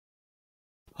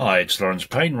Hi, it's Lawrence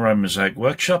Payne, Rome Mosaic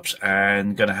Workshops,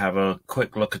 and going to have a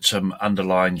quick look at some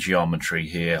underlying geometry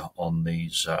here on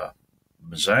these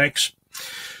mosaics.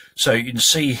 So you can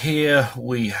see here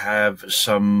we have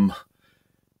some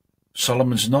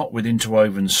Solomon's knot with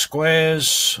interwoven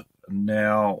squares.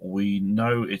 Now we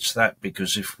know it's that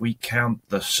because if we count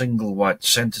the single white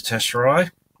center tesserae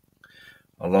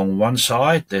along one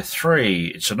side, they're 3.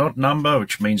 It's an odd number,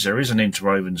 which means there is an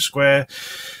interwoven square.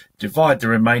 Divide the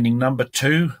remaining number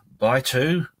 2 by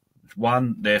 2,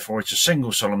 1, therefore it's a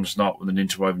single Solomon's knot with an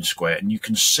interwoven square. And you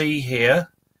can see here,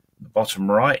 the bottom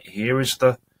right, here is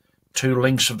the 2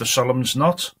 links of the Solomon's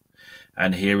knot,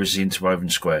 and here is the interwoven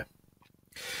square.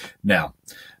 Now,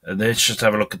 let's just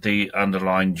have a look at the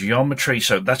underlying geometry.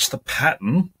 So that's the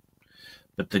pattern,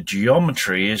 but the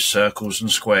geometry is circles and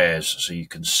squares. So you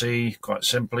can see, quite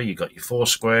simply, you've got your 4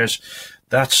 squares.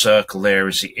 That circle there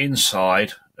is the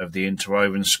inside of the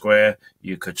interwoven square.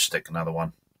 You could stick another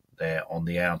one there on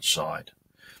the outside.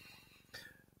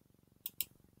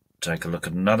 Take a look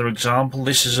at another example.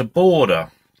 This is a border.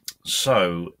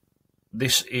 So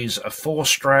this is a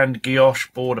 4-strand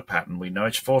guilloche border pattern. We know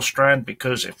it's 4-strand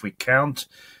because if we count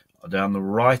down the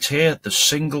right here, the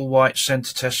single white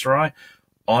center tesserae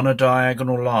on a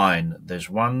diagonal line,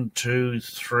 there's 1, 2,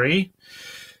 3.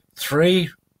 3,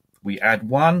 we add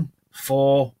 1,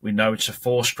 4, we know it's a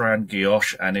 4-strand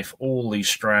guilloche, and if all these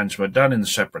strands were done in the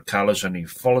separate colors and you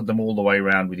followed them all the way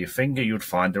around with your finger, you'd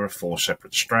find there are 4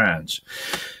 separate strands.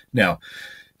 Now,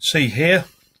 see here,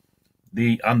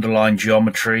 the underlying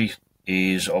geometry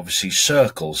is obviously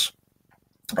circles.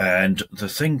 And the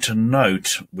thing to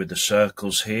note with the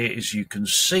circles here is you can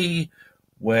see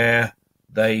where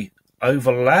they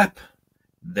overlap.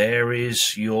 There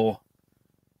is your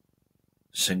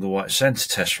single white center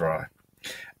tesserae.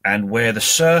 And where the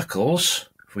circles,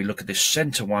 if we look at this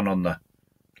center one on the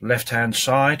left-hand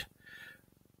side,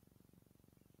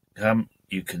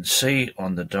 you can see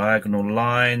on the diagonal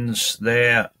lines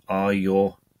there are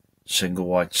your single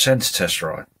white center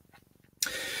tesserae.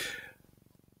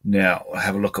 Now,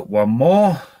 have a look at one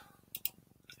more.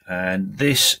 And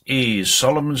this is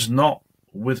Solomon's knot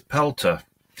with pelter.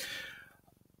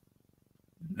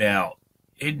 Now,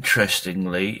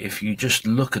 interestingly, if you just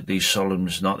look at these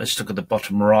Solomon's knot, let's look at the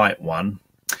bottom right one.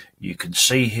 You can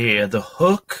see here the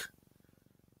hook,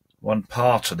 one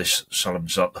part of this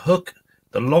Solomon's knot. The hook,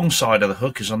 the long side of the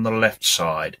hook is on the left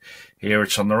side. Here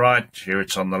it's on the right, here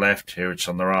it's on the left, here it's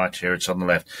on the right, here it's on the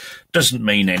left. Doesn't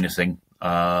mean anything.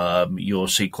 You'll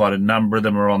see quite a number of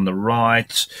them are on the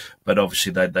right, but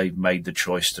obviously they've made the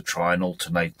choice to try and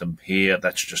alternate them here.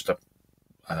 That's just a,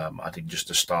 I think,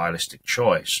 just a stylistic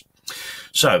choice.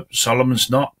 So, Solomon's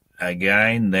knot,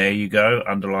 again, there you go.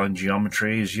 Underlying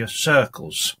geometry is your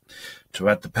circles. To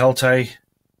add the pellet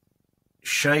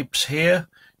shapes here,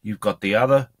 you've got the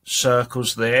other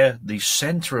circles there, the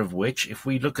center of which, if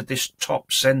we look at this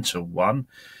top center one,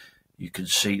 you can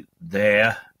see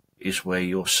there is where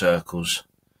your circles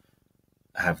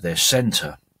have their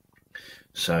center.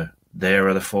 So, there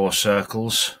are the 4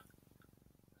 circles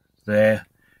there,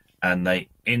 and they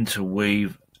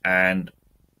interweave, and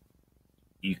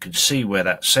you can see where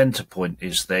that center point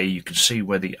is there. You can see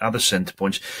where the other center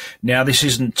points. Now, this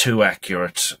isn't too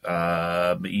accurate.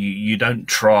 You don't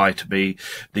try to be.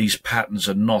 These patterns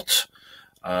are not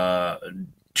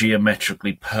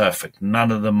geometrically perfect.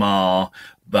 None of them are.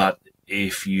 But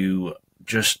if you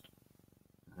just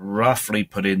roughly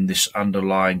put in this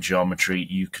underlying geometry,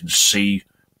 you can see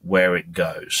where it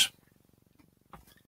goes.